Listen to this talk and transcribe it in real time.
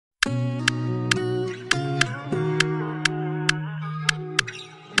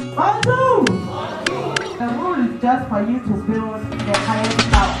The rule is just for you to build the highest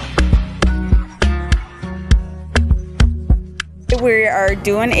tower. We are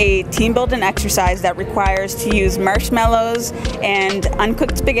doing a team building exercise that requires to use marshmallows and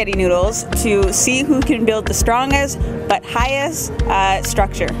uncooked spaghetti noodles to see who can build the strongest but highest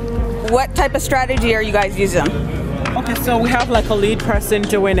structure. What type of strategy are you guys using? Okay, so we have like a lead person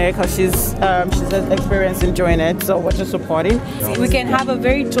doing it because she's experienced in doing it, so we're just supporting. We can have a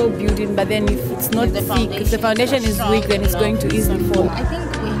very tall building, but then if it's not thick, if the foundation is weak, then it's going to easily fall. I think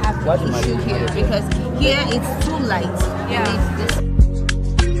we have an issue here because here it's too light. Yeah.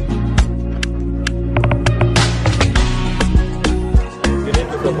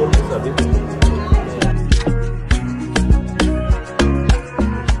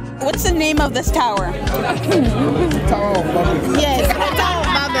 What's the name of this tower? Tower of Babel. Yes, Tower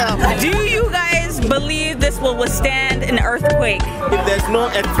of Babel. Do you guys believe this will withstand an earthquake? If there's no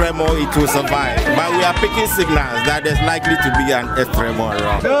earth tremor, it will survive. But we are picking signals that there's likely to be an earth tremor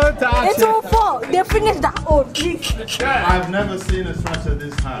around. It will fall. They finished that old. I've never seen a structure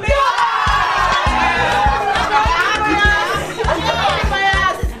this high.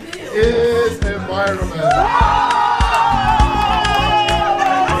 It's environment.